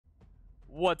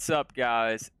What's up,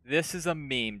 guys? This is a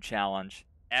meme challenge.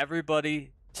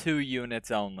 Everybody 2 units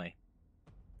only.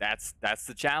 That's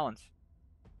the challenge.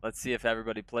 Let's see if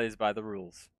everybody plays by the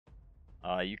rules.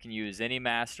 You can use any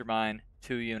mastermind,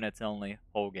 2 units only,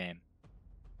 whole game.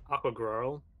 Aqua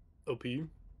Grarl, OP.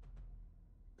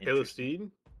 Halo Steed.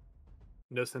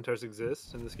 No centaurs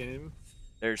exist in this game.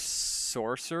 There's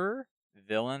Sorcerer,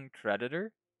 Villain,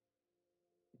 Creditor.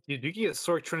 Dude, you can get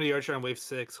Sorc Trinity Archer on wave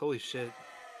 6. Holy shit.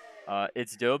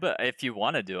 It's doable if you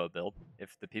want to do a build,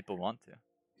 if the people want to.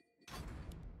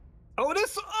 Oh, it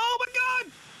is! Oh my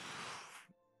god!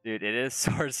 Dude, it is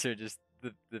Sorcerer, just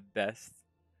the best.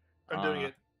 I'm doing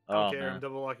it. I don't care. I'm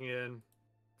double locking in.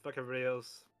 Fuck everybody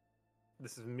else.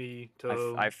 This is me,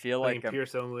 Toho. I feel like I'm...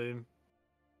 Pierce only.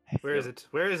 Where is it?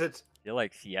 Where is it? I feel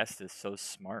like Fiesta is so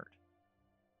smart.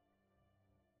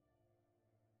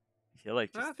 I feel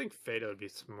like I think Fata would be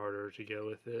smarter to go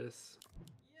with this.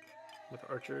 With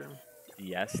Archer.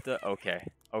 Fiesta? Okay.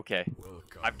 Okay.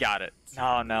 I've got it.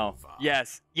 No.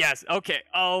 Yes. Yes. Okay.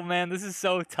 Oh, man. This is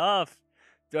so tough.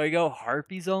 Do I go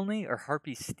Harpies only or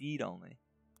Harpy Steed only?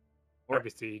 Or Harpy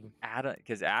Steed.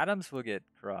 Because Adams will get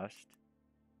crushed.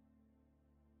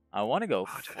 I want to go...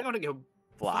 I want to go...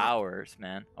 Flowers,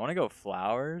 man. I want to go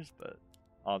Flowers, but...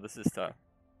 Oh, this is tough.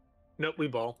 Nope, we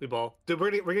ball. We ball. Dude,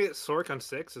 we're gonna get Sorc on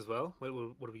 6 as well. What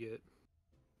do we get?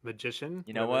 Magician?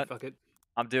 You know what? Fuck it.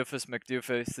 I'm Doofus,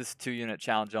 Mcdooface. This is 2 unit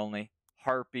challenge only.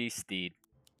 Harpy, Steed.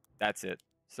 That's it.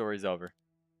 Story's over.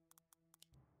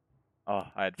 Oh,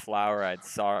 I had Flower. I had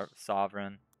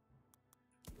Sovereign.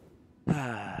 Catch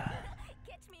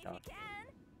me if you can.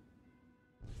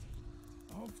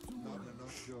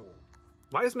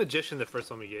 Why is Magician the first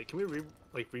one we get? Can we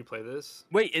replay this?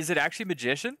 Wait, is it actually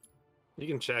Magician? You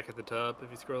can check at the top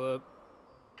if you scroll up.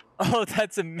 Oh,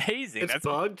 that's amazing. It's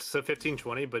bugged, so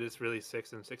 1520, but it's really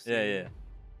 6 and 16. Yeah.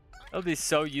 That'll be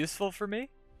so useful for me.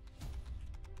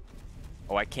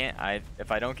 Oh, I can't.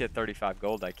 If I don't get 35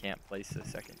 gold, I can't place a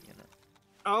second unit.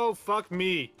 Oh, fuck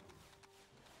me.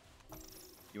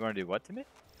 You want to do what to me?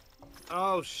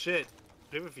 Oh, shit.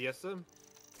 Do you have a Fiesta?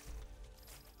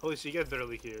 Holy shit, you guys better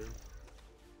leak here.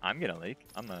 I'm gonna leak.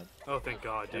 I'm not. Oh, thank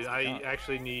God, dude. I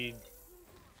actually need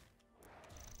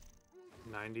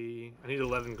 90. I need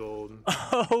 11 gold.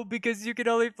 Oh, because you can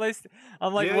only place...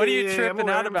 I'm like, what are you tripping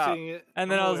out about?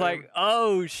 And then I was like,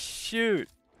 oh, shoot.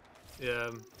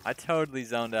 Yeah. I totally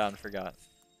zoned out and forgot.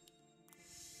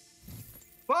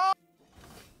 Fuck!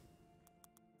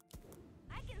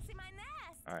 I can see my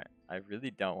nest. All right. I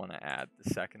really don't want to add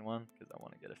the second one because I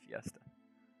want to get a Fiesta.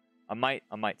 I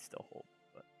might still hold,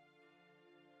 but...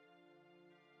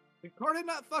 Did Carter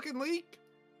not fucking leak?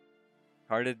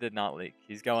 Carter did not leak.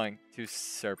 He's going to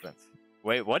Serpents.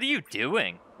 Wait, what are you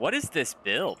doing? What is this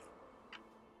build?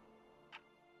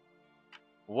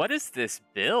 What is this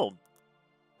build?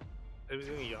 I was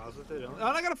gonna yaws with it. Oh,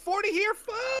 I got a 40 here.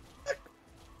 Fuck!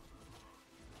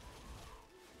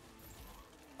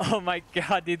 Oh my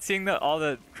god, dude! Seeing all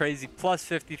the crazy plus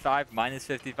 55, minus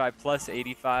 55, plus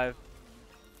 85.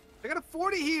 I got a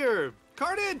 40 here.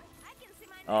 Carded.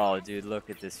 Oh, dude, look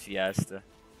at this Fiesta.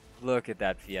 Look at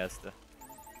that Fiesta.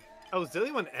 Oh,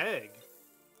 Zilly went egg.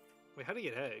 Wait, how do you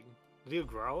get egg? Did you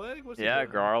Grarl egg? What's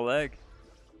Grarl egg.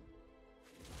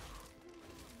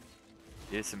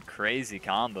 Dude, some crazy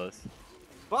combos.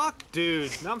 Fuck, dude.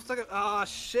 Now I'm stuck at... Oh,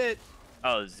 shit.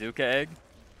 Oh, Zuka egg?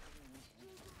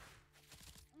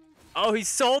 Oh, he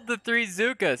sold the 3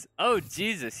 Zukas. Oh,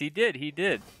 Jesus, he did. He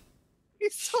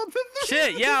sold the 3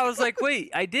 Shit, yeah, I was like, wait,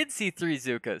 I did see 3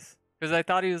 Zukas. Because I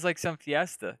thought he was like some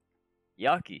Fiesta.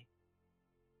 Yucky.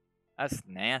 That's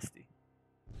nasty.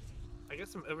 I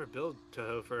guess I'm overbuild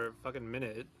Toho for a fucking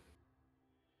minute.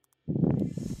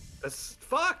 That's...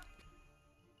 Fuck!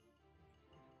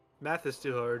 Math is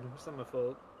too hard. It's not my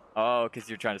fault. Oh, because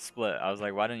you're trying to split. I was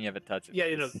like, why didn't you have a touch of Yeah,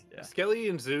 you know, yeah. Skelly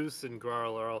and Zeus and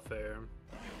Grarl are all fair.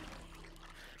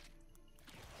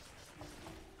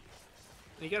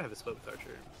 You gotta have a split with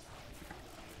Archer.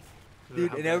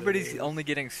 Dude, and everybody's only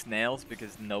getting snails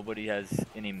because nobody has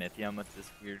any Mythium with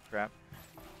this weird crap.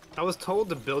 I was told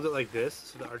to build it like this,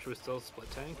 so the Archer was still a split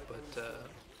tank, but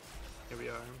here we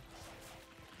are.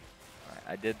 Alright,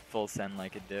 I did full send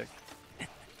like a dick.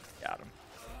 Got him.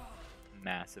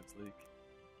 Massive leak.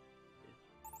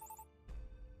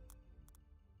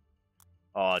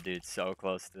 Oh, dude, so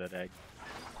close to that egg.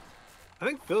 I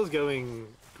think Phil's going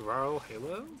Grarl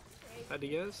Halo, I'd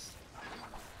guess.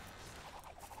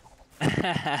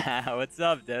 What's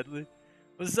up, Deadly?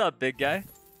 What's up, big guy?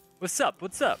 What's up?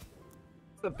 What's up?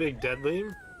 What's up, big Deadly?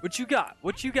 What you got?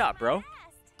 What you got, bro?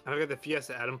 I've got the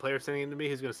Fiesta Adam player sending it to me.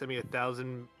 He's gonna send me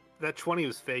 1,000 That 20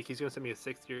 was fake. He's gonna send me a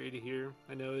 60 or 80 here.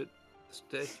 I know it.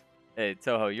 Stick. Hey,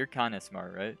 Toho, you're kind of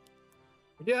smart, right?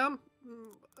 Yeah,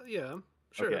 yeah,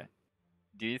 sure. Okay.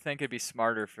 Do you think it'd be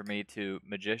smarter for me to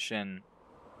magician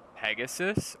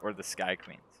Pegasus or the Sky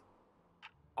Queens?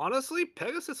 Honestly,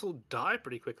 Pegasus will die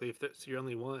pretty quickly if that's your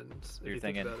only ones. If You're you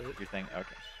think thinking. about it. You're thinking.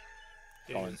 Okay.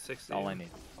 Yeah, all, it's 60. all I need.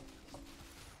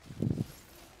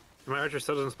 My archer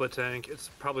still doesn't split tank. It's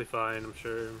probably fine, I'm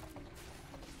sure.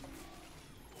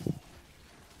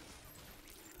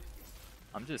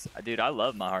 Dude, I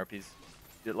love my Harpies.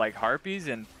 Dude, like, Harpies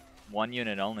in one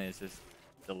unit only is just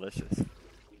delicious.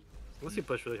 Unless you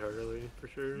push really hard early, for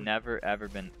sure. Never, ever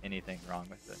been anything wrong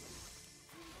with it.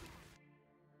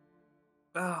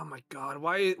 Oh my god,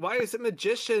 why is it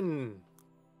Magician?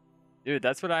 Dude,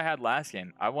 that's what I had last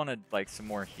game. I wanted, like, some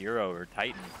more Hero or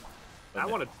Titan. I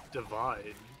want to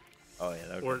divide. Oh, yeah,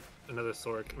 that would, Or another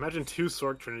Sork. Imagine 2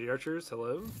 Sork Trinity Archers,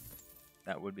 hello?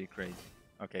 that would be crazy.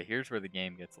 Okay, here's where the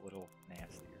game gets a little nastier.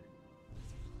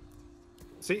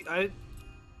 See, I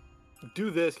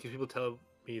do this because people tell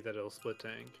me that it'll split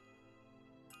tank.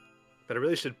 But I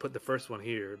really should put the first one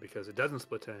here because it doesn't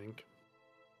split tank.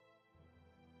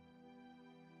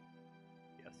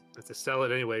 Yes. I have to sell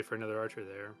it anyway for another archer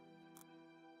there.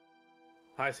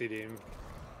 Hi, CD.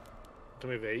 Don't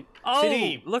we have 8? Oh,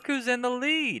 CD! look who's in the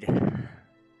lead.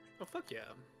 Oh, fuck yeah.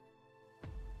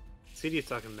 CD is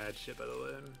talking mad shit, by the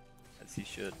way. As he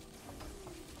should.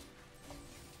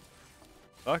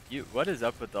 Fuck you. What is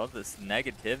up with all this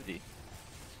negativity?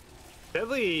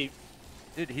 Deadly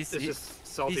Dude, he's is just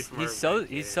salty from our he's so ranked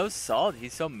he's game. so salty.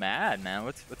 He's so mad, man.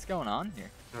 What's going on here?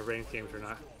 Our ranked games are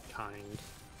not kind.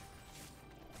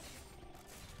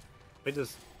 Wait,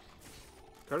 does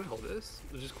Carter hold this?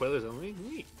 It's just Quailers only?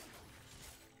 Neat.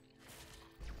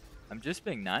 I'm just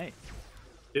being nice.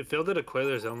 It Phil did a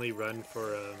Quailers only run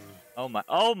for Oh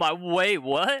my, wait,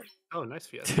 what? oh, nice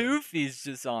Fiesta. Doofy's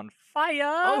just on fire.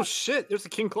 Oh shit, there's a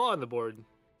King Claw on the board.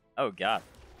 Oh god.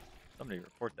 Somebody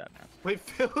report that, man. Wait,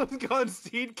 Phil has gone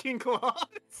Steed King Claws?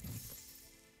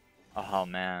 Oh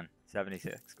man,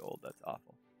 76 gold. That's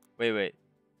awful. Wait.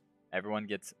 Everyone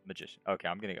gets magician. Okay,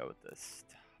 I'm gonna go with this.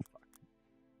 Fuck.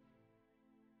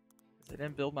 'Cause I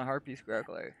didn't build my Harpies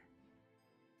correctly.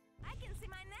 I can see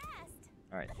my nest.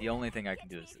 All right, the only thing I can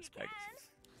do is this Pegasus.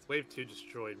 Wave 2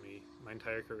 destroyed me my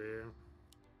entire career.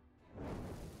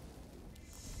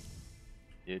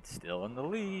 Dude, still in the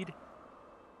lead.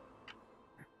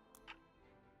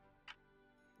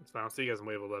 It's fine, I'll see you guys in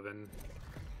wave 11.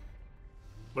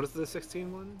 What is the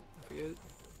 16 one? I forget.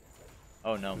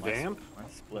 Oh no, my Vamp?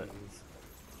 split.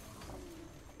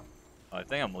 Oh, I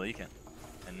think I'm leaking,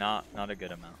 and not a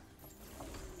good amount.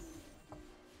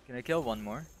 Can I kill one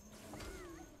more?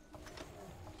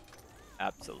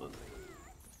 Absolutely.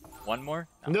 One more?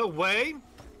 No way!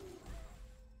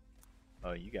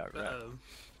 Oh, you got wrecked.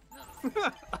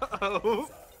 Uh-oh.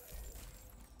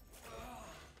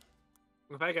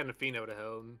 If I got a Fino to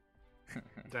hell,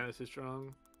 Dino's too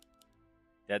strong.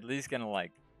 Deadly's gonna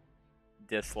like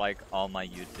dislike all my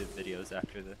YouTube videos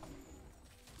after this.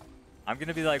 I'm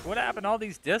gonna be like, what happened to all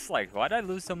these dislikes? Why'd I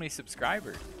lose so many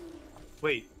subscribers?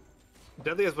 Wait,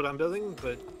 Deadly is what I'm building,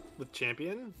 but with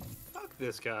Champion? Fuck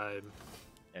this guy.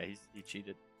 Yeah, he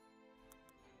cheated.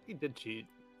 He did cheat.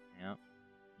 Yeah.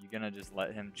 You gonna just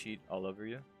let him cheat all over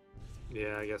you?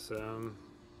 Yeah, I guess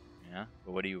Yeah.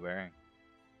 But what are you wearing?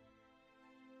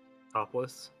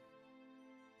 topless.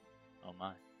 Oh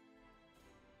my.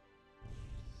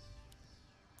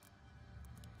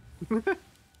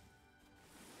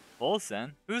 Full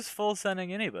send? Who's full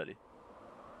sending anybody?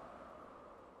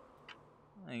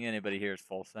 I don't think anybody here is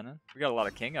full sending. We got a lot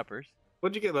of king uppers.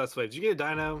 What'd you get last wave? Did you get a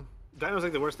Dino? Dino's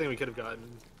like the worst thing we could have gotten.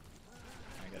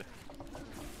 I got it.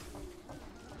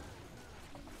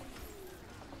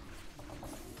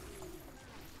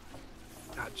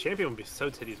 God, Champion would be so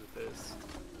titties with this.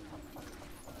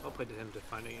 I'll play to him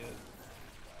defining it.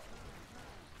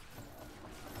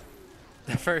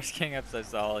 The first king ups I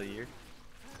saw all year.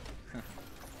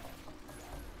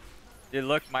 Dude,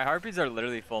 look, my Harpies are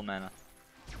literally full mana.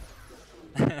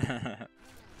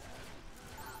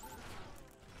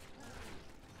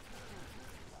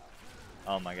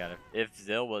 Oh my god, if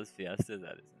Zill was Fiesta,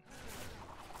 that is insane.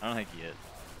 I don't think he is.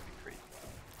 That'd be crazy.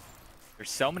 There's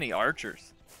so many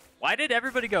archers. Why did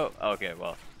everybody go? Okay,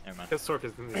 well, never mind. Because Sork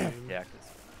is in the game. Yeah,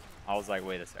 'cause I was like,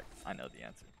 wait a second. I know the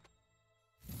answer.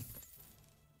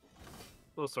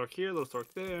 Little Sork here, little Sork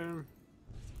there.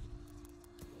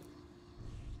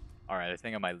 Alright, I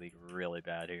think I might leak really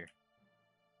bad here.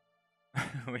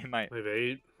 we might Wave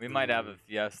 8. have a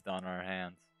Fiesta on our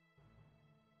hands.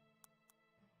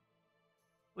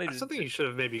 I Ladies, still think you should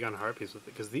have maybe gone Harpies with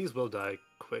it, because these will die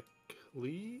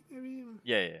quickly, maybe?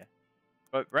 yeah.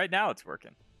 But right now it's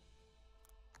working.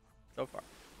 so far.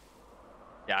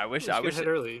 Yeah, I wish Just get ahead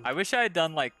early. I wish I had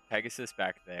done like Pegasus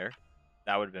back there.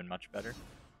 That would have been much better.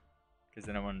 Because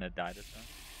then I wouldn't have died at that.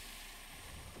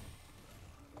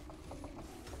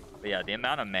 But yeah, the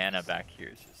amount of mana back here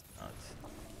is just nuts.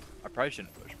 I probably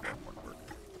shouldn't push for more work.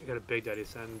 I got a big daddy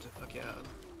send. Fuck yeah.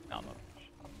 No, I'm not push.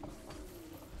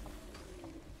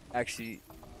 Actually,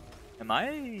 am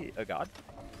I a god?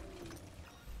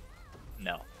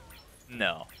 No.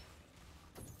 No.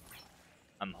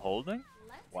 I'm holding?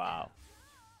 Wow.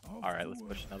 Alright, let's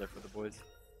push another for the boys.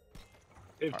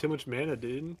 They have too much mana,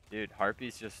 dude. Dude,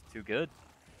 Harpy's just too good.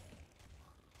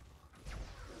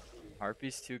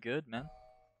 Harpy's too good, man.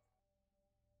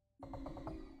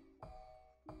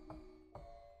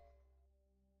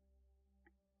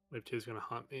 Wave 2 is gonna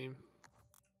haunt me.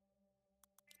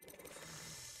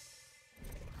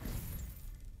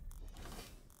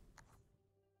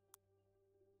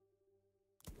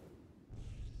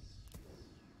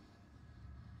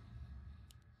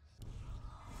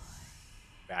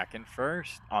 Back in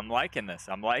first. I'm liking this.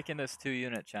 I'm liking this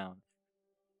 2-unit challenge.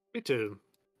 Me too.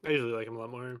 I usually like him a lot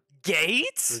more.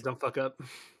 Gates? Just don't fuck up.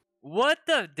 What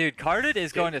the? Dude, Carded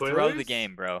is going to throw the spoilers?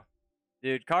 game, bro.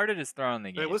 Dude, Carded is throwing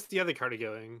the game. Wait, what's the other card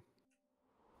going?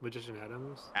 Magician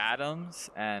Adams? Adams,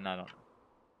 and I don't know.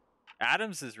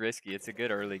 Adams is risky. It's a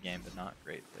good early game, but not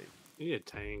great late. You need a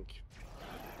tank.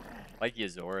 Like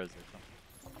Yazora's or something.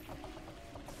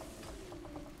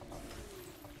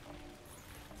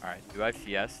 Alright, do I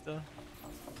Fiesta?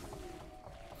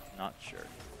 Not sure.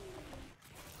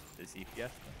 Does he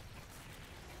Fiesta?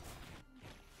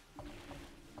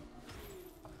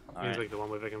 Seems like the one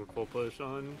wave I can full push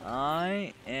on.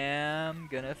 I am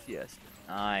gonna Fiesta.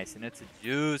 Nice, and it's a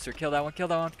juicer. Kill that one, kill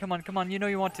that one. Come on, come on, you know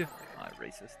you want to. Oh,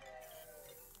 racist.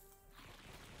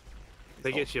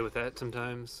 They get you with that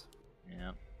sometimes.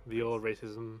 Yeah. The old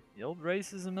racism. The old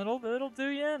racism, it'll do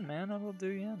you in, man. It'll do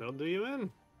you in. They'll do you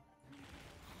in.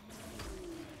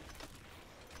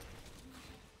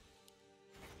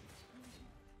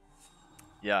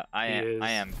 Yeah, I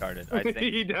am carded. I think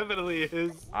He definitely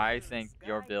is. I think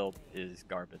your build is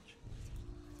garbage.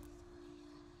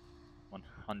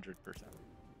 100%.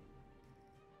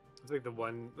 It's like the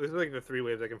one. It's like the 3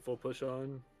 waves I can full push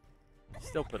on.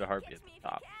 Still put a Harpy at the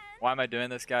top. Why am I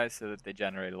doing this, guys? So that they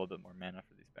generate a little bit more mana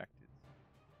for these back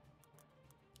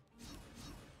dudes.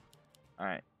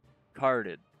 Alright.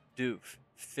 Carded. Doof.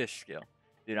 Fish scale.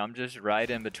 Dude, I'm just right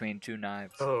in between 2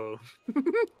 knives. Oh.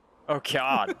 Oh,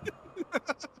 God.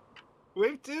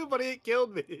 Wave 2, but it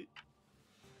killed me.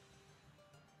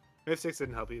 Wave 6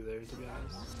 didn't help you there, to be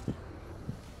honest.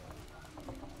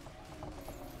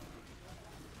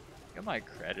 Look at my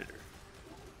creditor.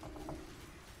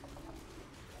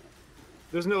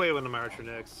 There's no way I win the Marcher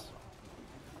next.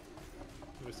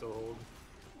 We still hold.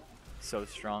 So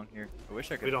strong here. I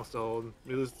wish I could. We don't still hold.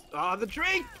 We lose. Ah, the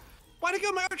Drake! Why'd it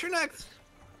go Marcher next?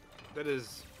 That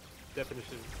is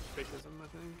definition of racism, I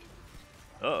think.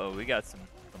 Uh-oh, we got some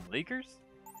leakers.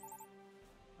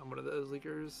 I'm one of those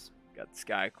leakers. Got the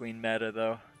Sky Queen meta,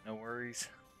 though. No worries.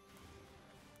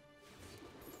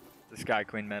 The Sky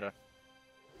Queen meta.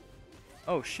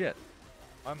 Oh, shit.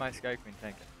 Why am I Sky Queen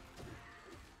tanking?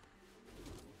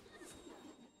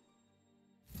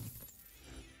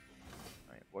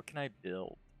 Alright, what can I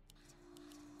build?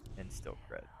 And still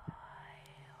cred.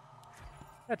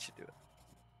 That should do it.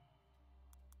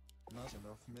 Not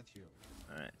enough material.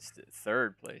 Alright,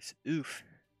 third place. Oof.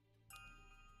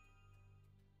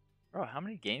 Bro, how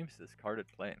many games does Carded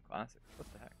play in Classics?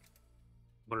 What the heck?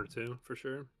 1 or 2, for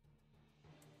sure.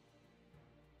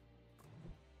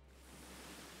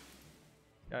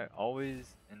 Guy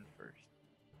always in first.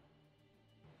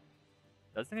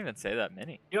 Doesn't even say that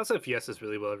many. He also Fiestas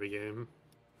really well every game.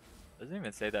 Doesn't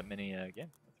even say that many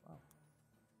games. That's wild.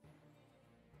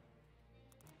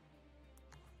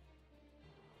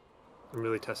 I'm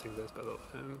really testing this, by the way.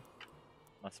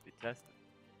 Must be tested.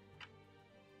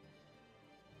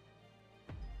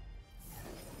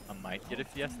 I might get a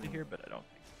Fiesta here, but I don't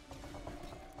think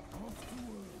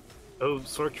so. Oh,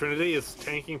 Sork Trinity is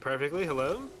tanking perfectly.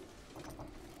 Hello?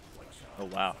 Oh,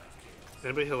 wow. Is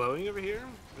anybody helloing over here?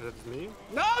 Is that just me?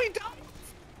 No, he don't!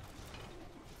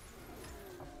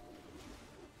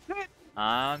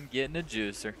 I'm getting a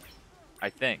juicer. I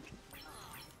think.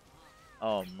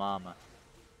 Oh, mama.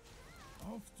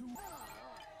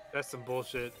 That's some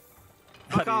bullshit.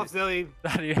 Fuck off, Zilly!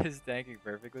 Thought he was tanking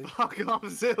perfectly. Fuck off,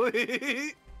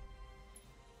 Zilly!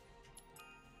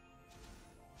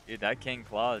 Dude, that King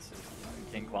Claw is just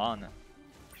King Claw in it.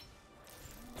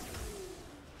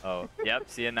 Oh, yep,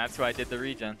 see, and that's why I did the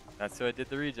regen. That's why I did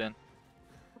the regen.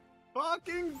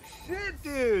 Fucking shit,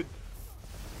 dude!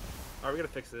 Alright, we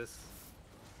gotta fix this.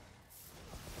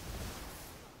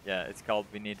 Yeah, it's called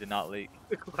We Need to Not Leak.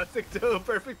 The classic dough,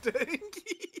 perfect tank.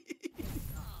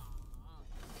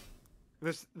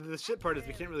 The shit part is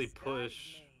we can't really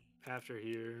push after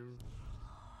here.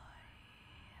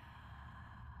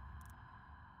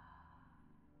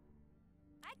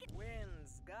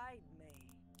 Winds guide me.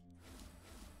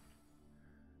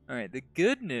 Alright, the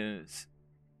good news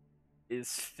is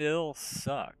Phil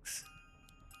sucks.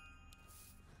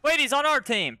 Wait, he's on our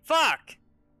team! Fuck!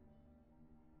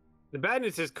 The bad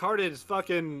news is Carded is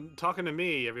fucking talking to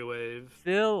me every wave.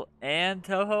 Phil and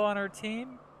Toho on our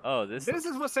team? Oh, this is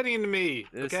what's setting into me.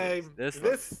 Okay, this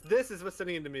is what's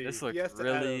setting into me. This looks Fiesta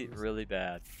really, Adams. really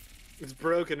bad. It's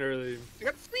broken early. I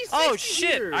got 360 Oh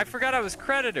shit! here. I forgot I was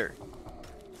creditor.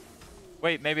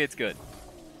 Wait, maybe it's good.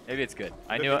 Maybe it's good.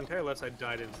 I knew the entire left side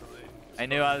died instantly. I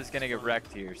knew I was gonna get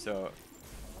wrecked here, so.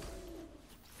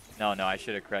 No, I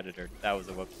should have credited. That was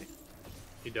a whoopsie.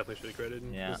 He definitely should have credited.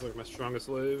 Yeah. This is like my strongest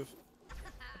wave.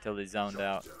 Until he zoned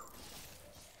out.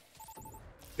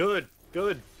 Good.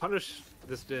 Punish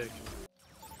this dick.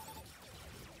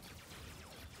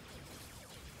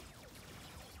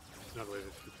 It's not a wave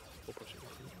if you full pushing.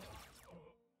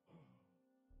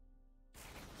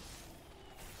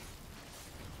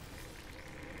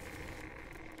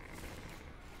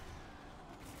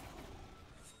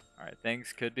 Alright,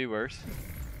 things could be worse.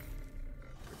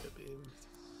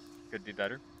 Could be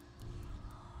better.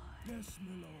 Yes,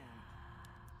 my lord.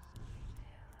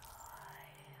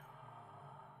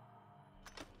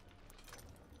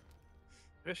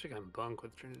 I should have bunk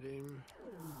with Trinity.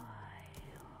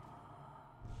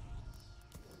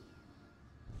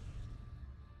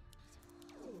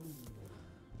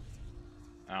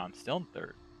 Oh, I'm still in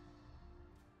third.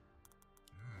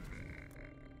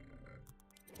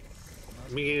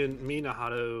 Me,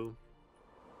 Nahato,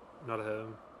 Nadaho,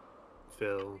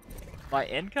 Phil. My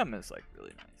income is like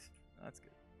really nice. That's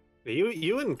good. Yeah,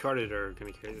 you and Carded are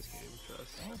gonna carry this game.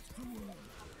 Trust.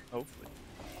 Hopefully.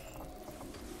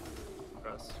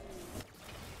 Trust.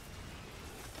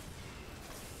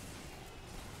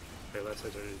 Okay, left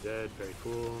side's already dead. Very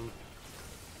cool.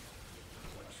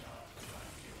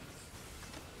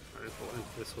 Alright, pull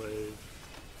into this wave.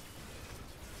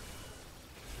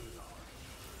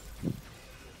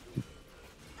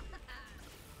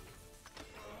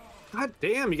 God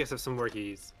damn, you guys have some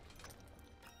workies.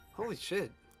 Holy shit.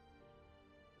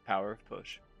 Power of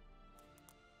push.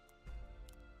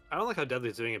 I don't like how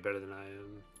Deadly's doing it better than I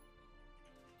am.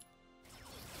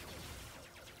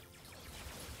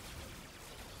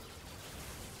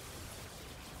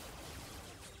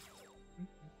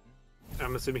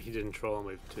 I'm assuming he didn't troll on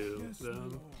wave 2. Yes, So. my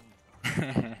lord.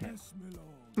 Yes, my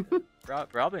lord.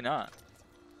 Probably not.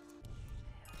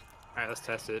 Alright, let's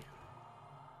test it.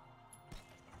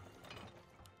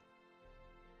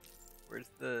 Where's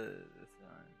this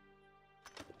one?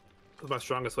 This is my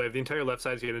strongest wave. The entire left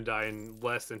side is going to die in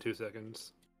less than 2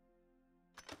 seconds.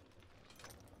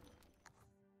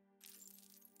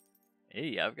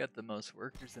 Hey, I've got the most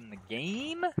workers in the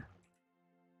game.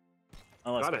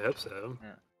 Unless God, I hope so.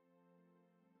 Yeah.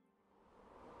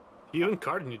 You and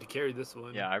Card need to carry this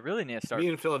one. Yeah, I really need to start. Me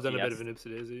and Phil have done a bit Fiesta. of an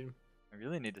oopsie-daisy. I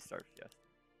really need to start Fiesta.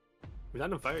 We're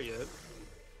not on fire yet.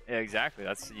 Yeah, exactly.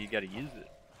 That's you got to use it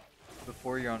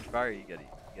before you're on fire. You gotta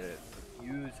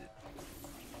use it.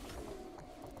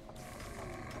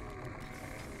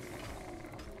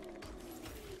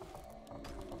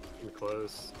 We're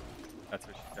close. That's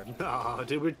what she said. Nah,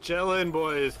 dude, we're chilling,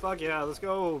 boys. Fuck yeah, let's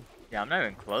go. Yeah, I'm not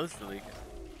even close to leaking.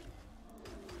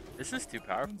 This is too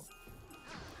powerful.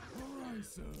 Alright,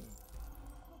 sir.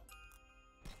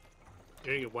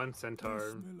 You're gonna get 1 centaur,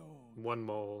 Yes, my lord. 1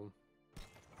 mole.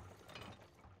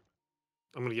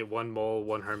 I'm gonna get 1 mole,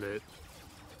 1 hermit,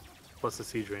 plus a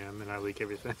siege ram, and I leak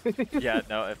everything. Yeah,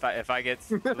 no. If I get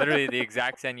literally the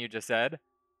exact same you just said,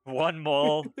 1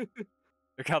 mole,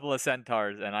 a couple of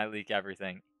centaurs, and I leak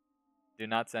everything. Do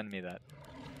not send me that.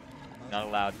 Not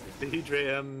allowed to. Siege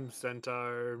ram,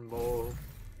 centaur, mole.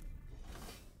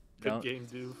 Good Don't- game,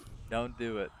 Doof. Don't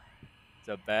do it. It's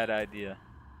a bad idea.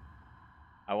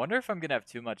 I wonder if I'm gonna have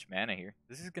too much mana here.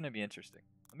 This is gonna be interesting.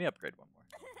 Let me upgrade 1 more.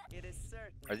 It is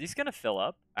certain. Are these gonna fill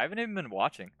up? I haven't even been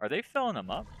watching. Are they filling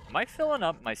them up? Am I filling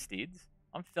up my steeds?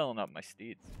 I'm filling up my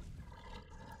steeds.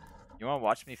 You wanna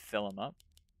watch me fill them up?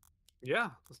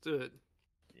 Yeah, let's do it.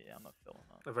 Yeah, I'm gonna fill them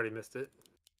up. I've already missed it.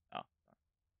 Oh.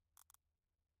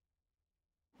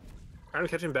 Alright, I'm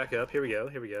catching back up. Here we go.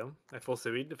 Here we go. I full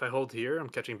suited. If I hold here, I'm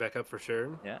catching back up for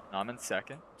sure. Yeah, no, I'm in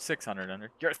second. 600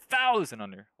 under. You're 1,000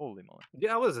 under. Holy moly.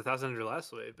 Yeah, I was 1,000 under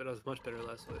last wave, but I was much better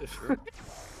last wave.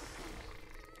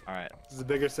 All right. This is a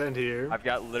bigger send here. I've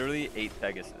got literally 8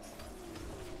 Pegasus.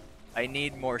 I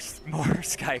need more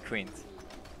Sky Queens.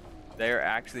 They're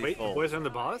actually Wait, full. boys are on the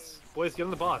boss? Boys, get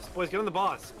on the boss. Boys, get on the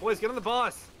boss. Boys, get on the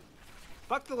boss.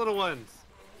 Fuck the little ones.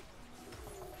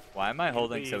 Why am I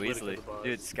holding Please so let it easily? kill the boss.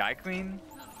 Dude, Sky Queen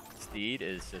Steed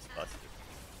is just busted.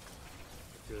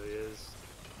 It really is.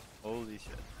 Holy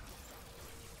shit.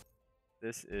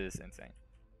 This is insane.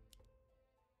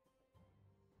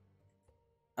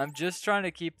 I'm just trying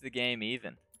to keep the game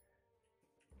even.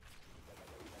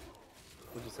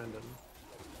 We'll just end him.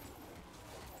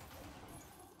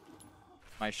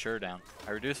 My sure down.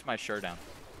 I reduced my sure down.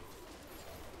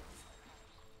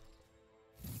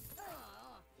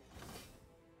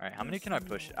 Alright, how many can I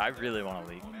push? I really want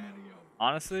to leak.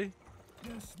 Honestly?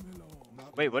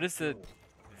 Wait, what is the...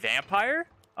 Vampire?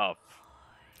 Oh.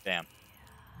 Damn.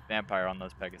 Vampire on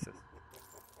those Pegasus.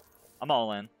 I'm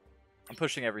all in. I'm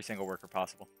pushing every single worker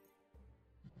possible.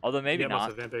 Although maybe Yeah, not.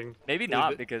 also vamping. Maybe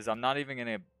not, because I'm not even going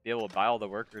to be able to buy all the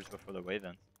workers before the wave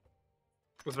ends.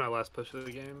 This is my last push of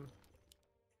the game.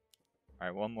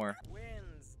 Alright, one more.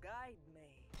 Winds guide me.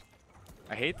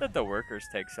 I hate that the workers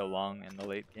take so long in the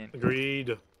late game.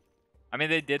 Agreed. I mean,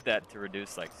 they did that to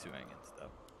reduce, like, suing and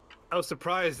stuff. I was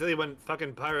surprised they went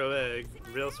fucking Pyro Egg.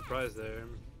 Real surprise there.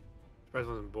 Surprised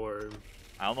I wasn't bored.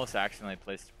 I almost accidentally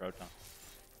placed a Proton.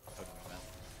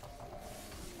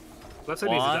 That's how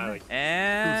it needs to die One, like 2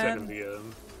 and... seconds ago.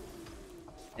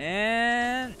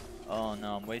 And... Oh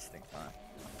no, I'm wasting time.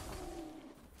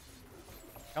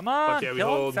 Come on, Fuck yeah, we kill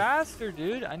him hold. faster,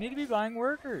 dude. I need to be buying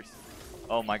workers.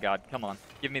 Oh my god, come on.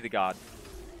 Give me the god.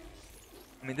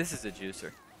 I mean, this is a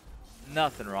juicer.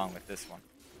 Nothing wrong with this one.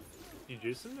 You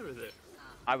juicing or there?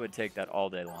 I would take that all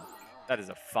day long. That is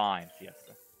a fine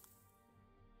Fiesta.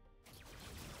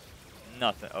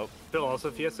 Nothing. Oh. Phil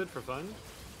also Fiesta for fun?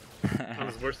 On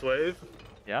his worst wave?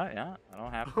 Yeah, I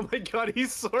don't have to. Oh my god, he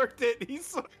sorked it! He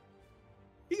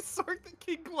sorked the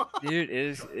King Claw! Dude,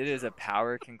 it is a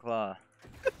power King Claw.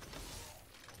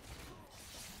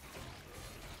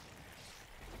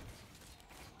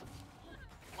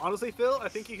 Honestly, Phil, I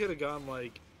think you could have gone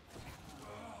like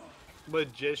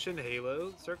Magician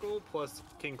Halo Circle plus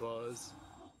King Claws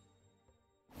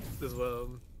as well.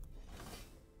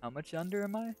 How much under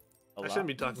am I? I shouldn't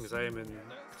be talking because I am in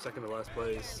second to last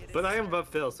place, but I am above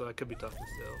Phil, so I could be talking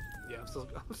still. Yeah,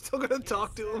 I'm still gonna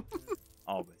talk to him.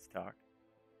 Always talk.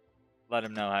 Let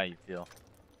him know how you feel.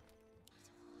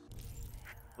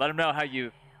 Let him know how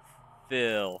you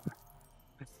feel.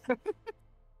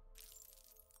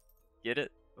 Get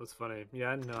it? That was funny.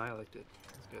 Yeah, no, I liked it.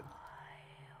 It was good.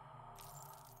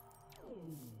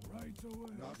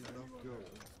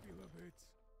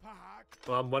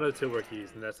 Well, I'm 102 rookies,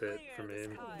 and that's it for me.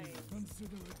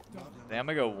 Then I'm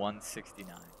gonna go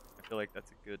 169. I feel like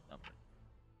that's a good number.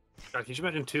 God, can you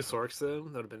imagine 2 Sorks though?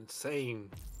 That would have been insane.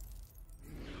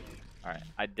 Alright,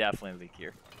 I definitely leak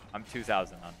here. I'm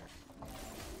 2,000 under.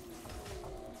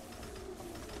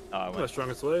 Oh, I I'm my went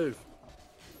strongest wave.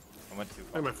 too I far.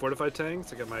 got my fortified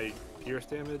tanks. I got my pierce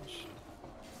damage.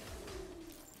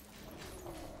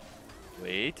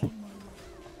 Wait.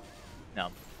 No.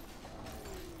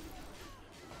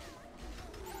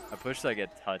 I pushed so I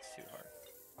get touched too hard.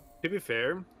 To be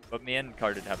fair, But me and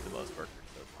Carded have the most workers,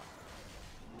 so it's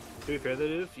fine. to be fair, that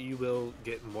if you will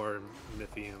get more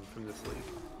Mythium from this league.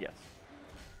 Yes.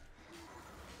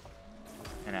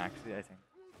 And actually, I think...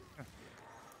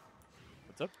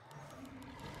 What's up?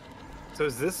 So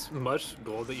is this much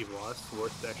gold that you've lost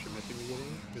worth the extra Mythium you're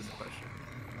getting? Is the question.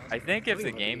 I think if the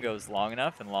think it might game be. goes long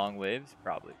enough and long waves,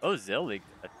 probably. Oh, Zill leaked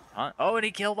a ton. Oh, and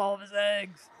he killed all of his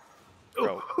eggs!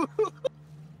 Bro.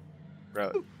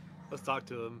 Bro, Let's talk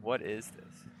to him. what is this?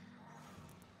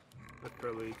 That's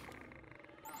pro league.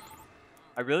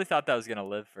 I really thought that was gonna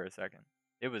live for a second.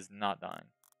 It was not dying.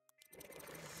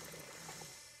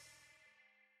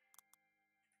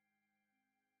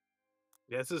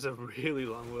 Yeah, this is a really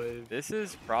long wave. This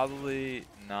is probably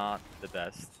not the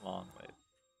best long wave.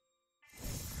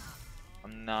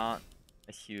 I'm not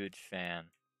a huge fan.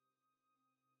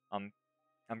 I'm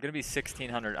gonna be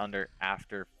 1,600 under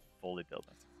after fully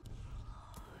building.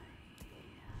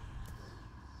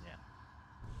 Yeah.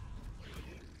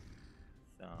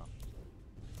 So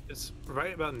It's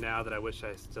right about now that I wish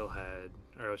I still had,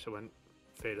 or I wish I went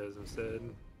Phaedos instead.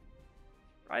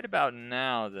 right about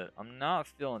now that I'm not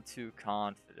feeling too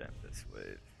confident this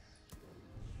wave.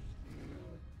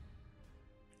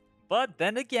 But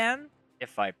then again,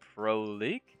 if I pro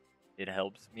leak, it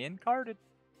helps me in carded.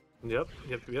 Yep.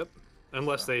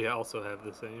 Unless they also have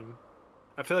the same.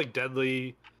 I feel like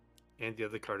Deadly and the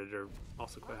other carded are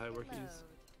also quite high workies.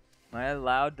 Am I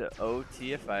allowed to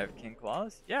OT if I have King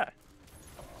Claws? Yeah.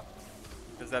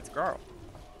 Because that's Garl.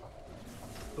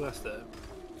 Who has that?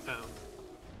 Oh.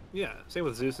 Yeah, same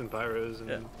with Zeus and Pyros and.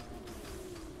 Yeah.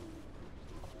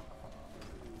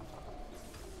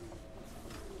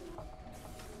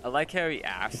 I like how he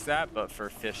asked that, but for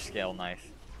fish scale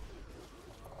knife.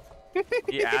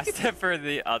 He asked it for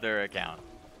the other account.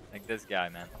 Like this guy,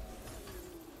 man.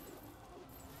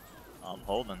 Oh, I'm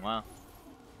holding, wow.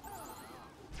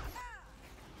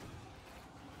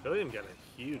 William got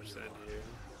a huge send here.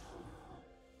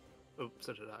 Oh,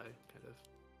 so did I, kind of.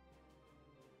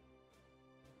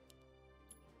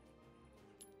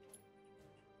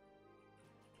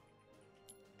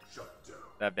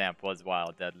 That vamp was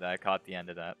wild, deadly. I caught the end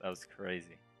of that. That was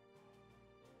crazy.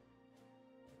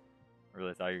 I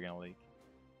really thought you were gonna leak.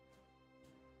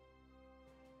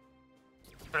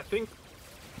 I think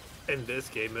in this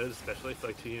game mode, especially for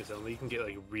like 2 units only, you can get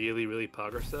like really, really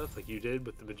pogger stuff, like you did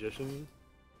with the Magician.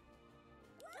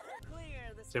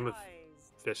 Clear the Same with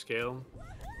skies. Fish Scale. Wind,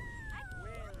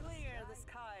 clear the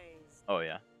skies. Oh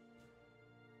yeah.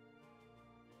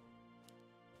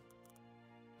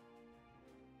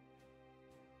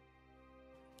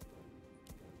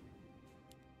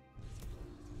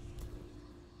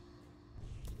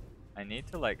 I need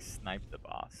to like snipe the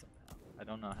boss somehow. I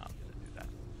don't know how I'm gonna do that.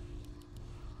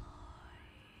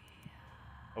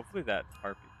 Hopefully that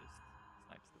Harpy just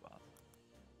snipes the boss.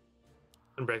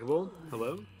 Unbreakable.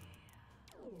 Hello.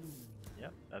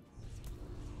 Yep, that's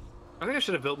I think I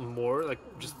should have built more, like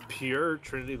just pure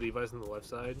Trinity Levi's on the left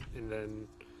side, and then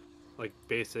like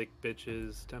basic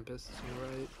bitches Tempests on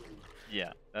the right.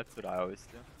 yeah, that's what I always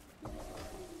do.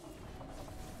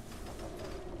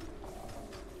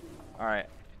 Alright.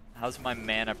 How's my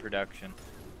mana production?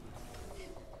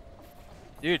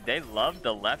 Dude, they love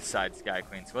the left side Sky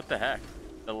Queens. What the heck?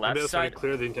 The left able to side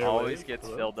clear the entire always wave? gets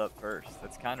Hello? filled up first.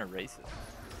 That's kind of racist.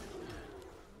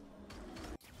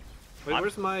 Wait,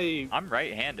 where's my? I'm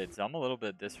right-handed, so I'm a little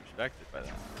bit disrespected by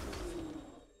that.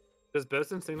 Does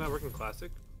Beston's thing not work in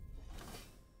Classic?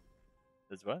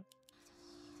 Does what?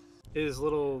 His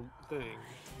little thing.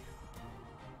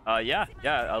 Yeah,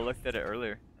 I looked at it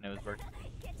earlier and it was working.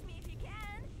 Catch me if you can.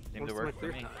 Seemed to What's my work for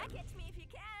clear me. time? Catch me if you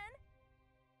can.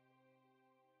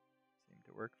 Seemed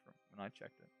to work for when I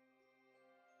checked it.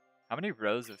 How many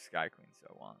rows of Sky Queens do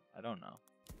I want? I don't know.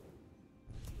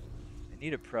 I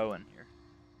need a pro in here.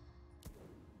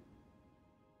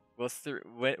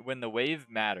 When the wave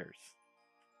matters,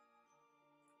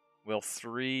 will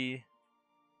 3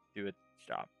 do a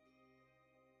job?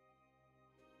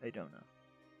 I don't know.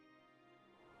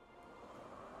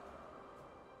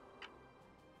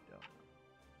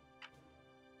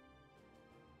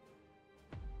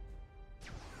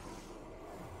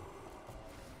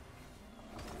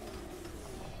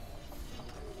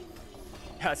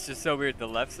 Yeah, it's just so weird. The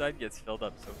left side gets filled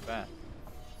up so fast.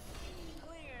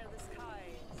 Clear the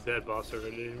skies. Dead boss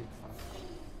already.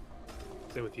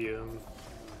 Same with you.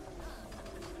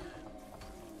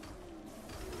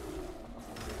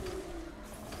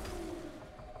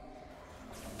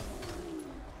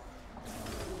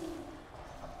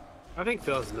 I think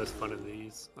Phil has the most fun in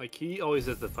these. Like he always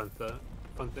does the fun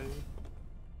thing.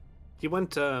 He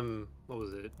went what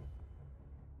was it?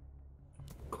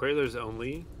 Coilers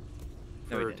only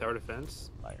No, he for didn't. tower defense.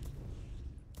 Liar.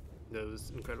 That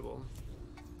was incredible.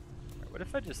 Alright, what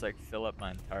if I just like fill up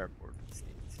my entire board with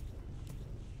steeds?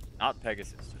 Not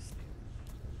Pegasus, just steeds.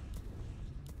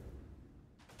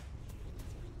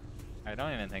 I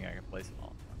don't even think I can place them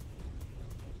all.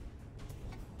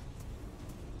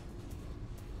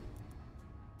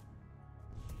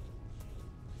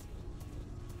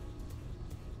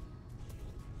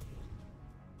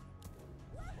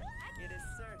 It is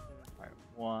certain. Alright,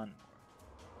 one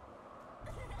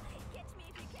Catch me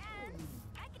if you can.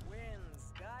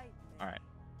 Winds guide me. more. Alright.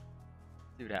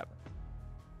 See what happens.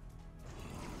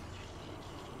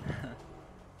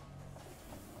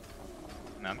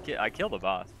 I mean, I killed the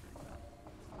boss. Pretty fast.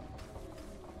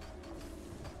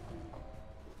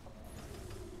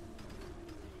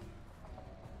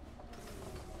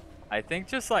 I think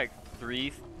just like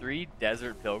three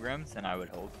desert pilgrims and I would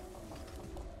hold.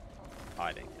 Oh,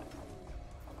 I didn't get it.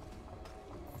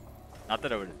 Not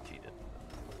that I would have cheated.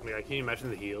 I mean, can you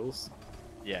imagine the heals?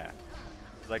 Yeah.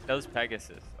 Like those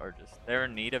Pegasus are they're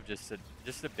in need of just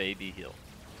a baby heal.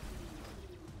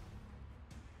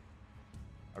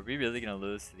 Are we really gonna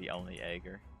lose to the only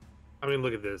Aegir? I mean,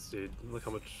 look at this, dude. Look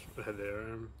how much ahead they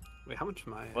are. Wait, how much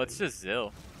am I? Well, it's just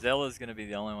Zill. Zill is gonna be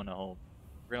the only one to hold.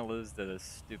 We're gonna lose to the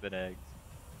stupid eggs.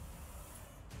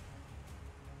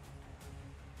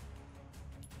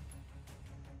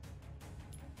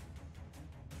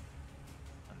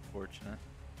 Unfortunate.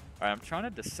 Alright, I'm trying to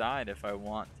decide if I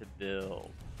want to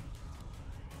build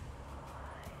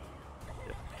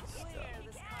different Clear stuff.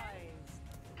 the skies.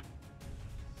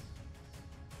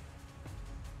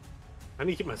 I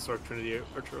need to keep my Sork Trinity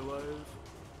Archer alive.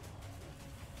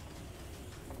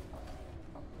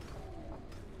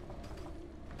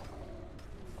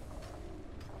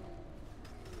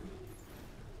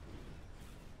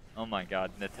 Oh my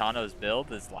god, Natano's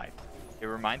build is like, it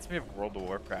reminds me of World of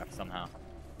Warcraft somehow.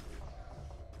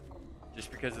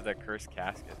 Just because of that cursed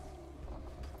casket.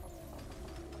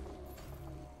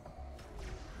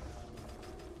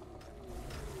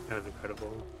 Kind of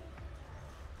incredible.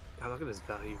 God, look at this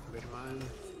value compared to mine.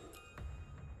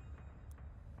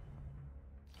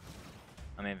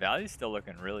 I mean, value's still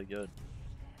looking really good.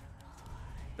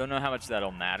 Don't know how much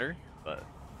that'll matter, but...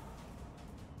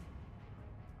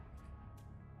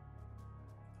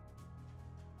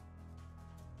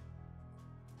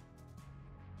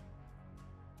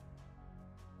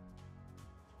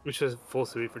 Which is full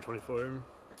suite for 24.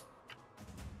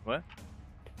 What?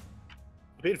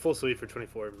 I paid full suite for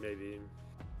 24, maybe.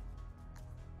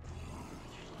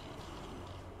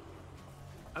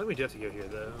 I think we do have to go here,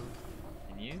 though.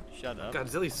 Can you shut up? God,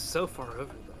 Zilly's so far over,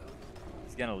 though.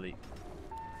 He's gonna leak.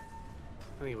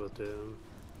 I think we'll do.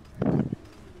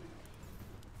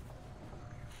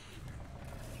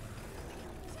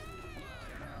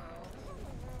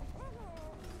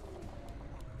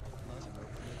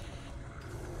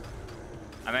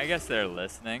 I mean, I guess they're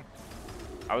listening.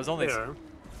 I was only They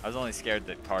are. scared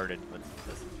that Carded would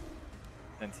listen,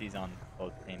 since he's on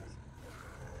both teams.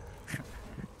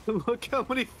 Look how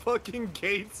many fucking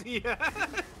gates he has!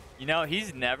 You know,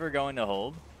 he's never going to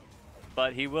hold,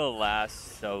 but he will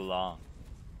last so long.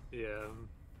 Yeah.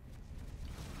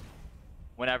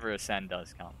 Whenever Ascend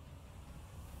does come.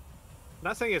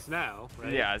 Not saying it's now,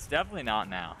 right? Yeah, it's definitely not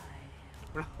now.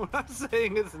 We're not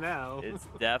saying it's now. It's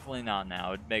definitely not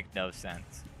now. It'd make no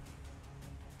sense.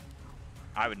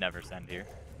 I would never send here.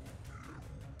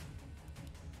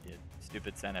 Yeah,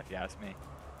 stupid send if you ask me.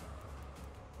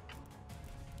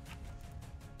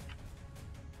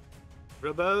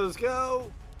 Robos,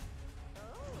 go!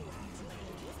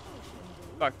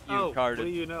 Fuck you, Oh, Carded. what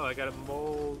do you know? I got a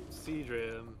mole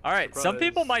Seadram. All right, some Surprise.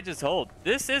 people might just hold.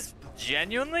 This is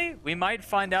genuinely, we might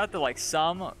find out that like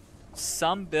some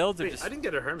builds are Wait, just I didn't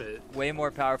get a hermit. way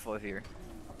more powerful here.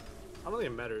 I don't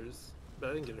think it matters, but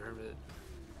I didn't get a hermit.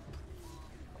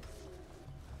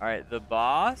 All right, the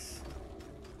boss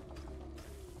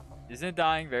isn't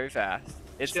dying very fast.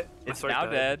 It's Shit, my it's sword now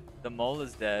died. dead. The mole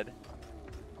is dead.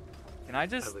 Can I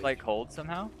just leak. like hold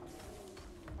somehow?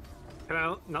 Can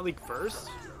I not leak first?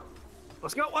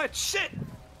 Let's go! What? Shit!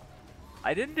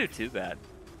 I didn't do too bad.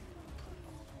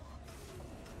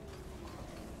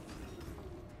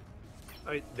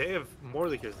 They have more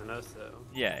leakers than us, though.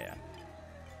 Yeah, yeah.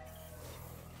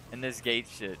 And this gate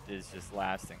shit is just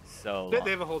lasting so They long.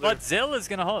 have a holder. But Zill is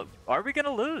gonna hold. Are we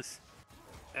gonna lose?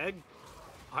 Egg,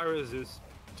 Pyro Zeus,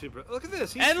 Tubra. Look at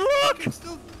this! He's And look! fucking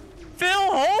still. Phil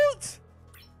holds?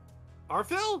 Our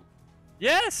Phil?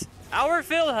 Yes! Our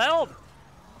Phil held!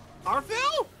 Our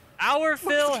Phil? Our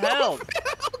Phil Let's go, held! Phil!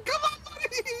 Come on,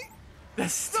 buddy!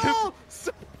 The No!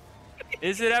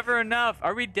 Is it ever enough?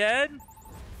 Are we dead?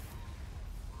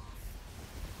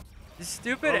 The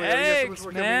stupid Oh my God, we got so much eggs,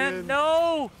 more coming man! in.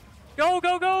 No! Go,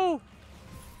 go, go!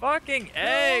 Fucking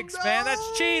eggs, man! no!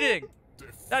 That's cheating!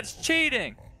 That's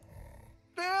cheating!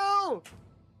 Phil!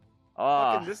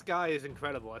 Ah, Fucking this guy is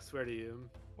incredible, I swear to you.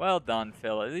 well done,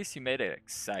 Phil. At least you made it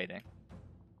exciting.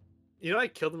 You know, I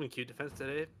killed him in cute defense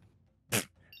today.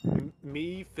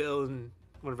 Me, Phil, and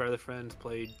one of our other friends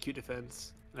played cute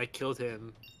defense, and I killed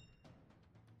him.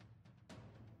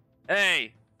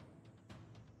 Hey!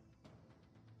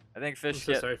 I think I'm Fish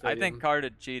so shit. sorry, I think Fabian.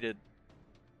 Carded cheated.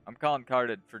 I'm calling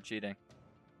Carded for cheating.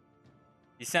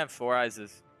 He sent 4 eyes.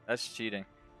 That's cheating.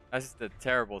 That's the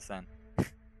terrible send.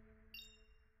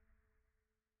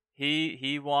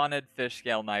 He wanted Fish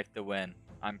Scale Knife to win.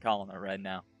 I'm calling it right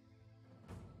now.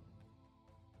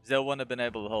 Zill wouldn't have been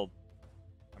able to hold.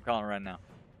 I'm calling it right now.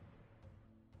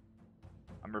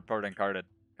 I'm reporting Carded.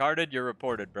 Carded, you're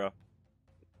reported, bro.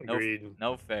 Agreed.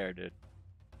 No fair, dude.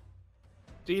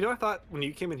 Do you know, I thought when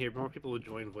you came in here, more people would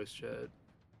join voice chat.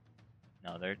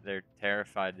 No, they're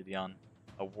terrified to be on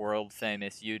a world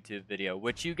famous YouTube video,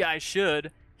 which you guys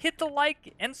should hit the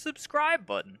like and subscribe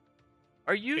button.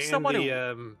 Are you And someone the,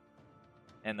 who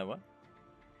and the what?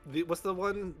 what's the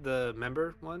one? The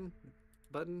member one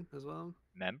button as well?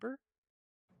 Member?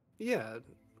 Yeah.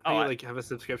 Oh, How you I- like have a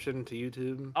subscription to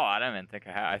YouTube? Oh, I don't even think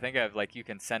I have. I think I have like you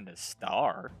can send a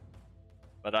star,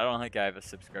 but I don't think I have a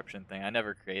subscription thing. I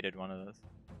never created one of those.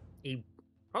 You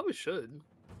probably should.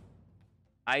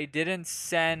 I didn't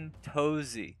send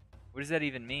Tozy. What does that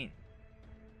even mean?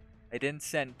 I didn't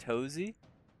send Tozy?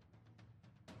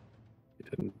 You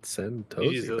didn't send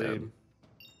Tozy, Easily. man.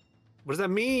 What does that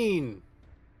mean?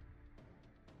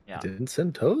 Yeah. I didn't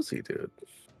send Tozy, dude.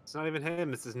 It's not even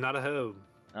him. This is not a hoe.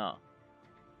 No.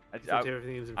 I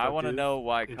I want to know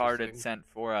why Carded Interesting. sent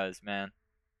for us, man.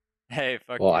 Hey,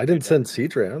 fuck Well, you, I didn't dude. send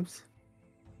Siege Rams.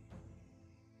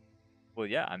 Well,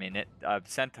 yeah, I mean,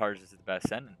 Centaurs is the best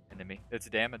sending enemy. It's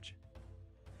damage.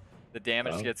 The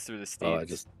damage Oh. gets through the steeds. Oh, I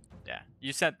just. Yeah,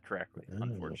 you sent correctly, Oh.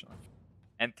 unfortunately.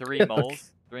 And 3 moles. Okay.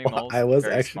 3 Well, moles. I was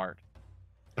very actually- smart.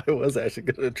 I was actually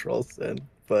gonna troll send,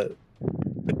 but.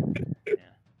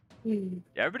 Yeah,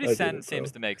 everybody's I did send it,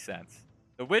 seems bro. to make sense.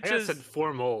 The I witches, said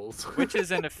 4 moles.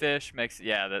 witches and a fish makes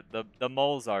the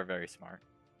moles are very smart.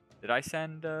 Did I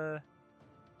send? I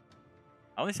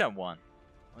only sent one.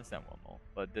 I only sent 1 mole,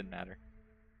 but it didn't matter.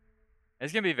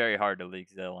 It's gonna be very hard to leak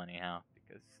Zill anyhow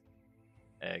because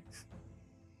eggs,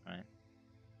 right?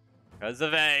 Because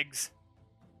of eggs.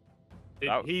 Dude,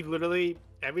 Oh. he literally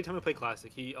every time I play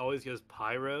Classic, he always goes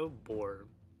Pyro, Boar,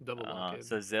 double block.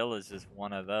 So Zill is just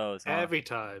one of those. Huh? Every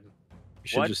time. You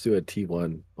should What? just do a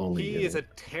T1 only. He is a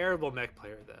terrible mech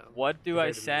player, though. What do I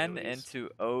compared to me, send at least.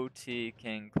 into OT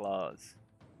King Claws?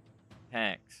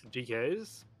 Tanks,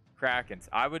 GKs, Krakens.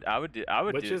 I would do.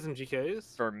 witches, and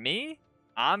GKs. For me,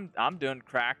 I'm doing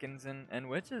Krakens and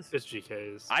witches. It's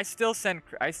GKs. I still send.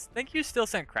 I think you still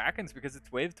send Krakens because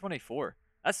it's wave 24.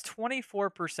 That's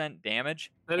 24%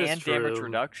 damage That is and damage true.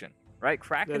 reduction. Right?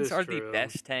 Krakens is are the true.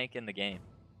 best tank in the game.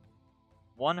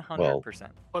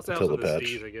 100%. Plus, until also the the patch.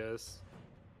 steeds, I guess.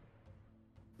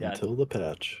 Yeah. Until the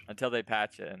patch. Until they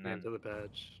patch it, and then Until the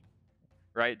patch.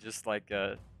 right, just like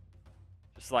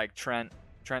Trent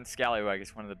Scallywag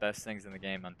is one of the best things in the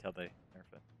game until they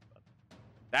nerf it. But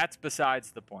that's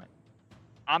besides the point.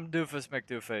 I'm Doofus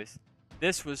Mcdooface.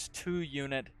 This was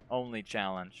 2-unit only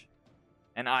challenge,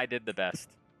 and I did the best.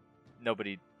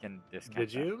 Nobody can discount Did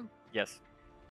that. you? Yes.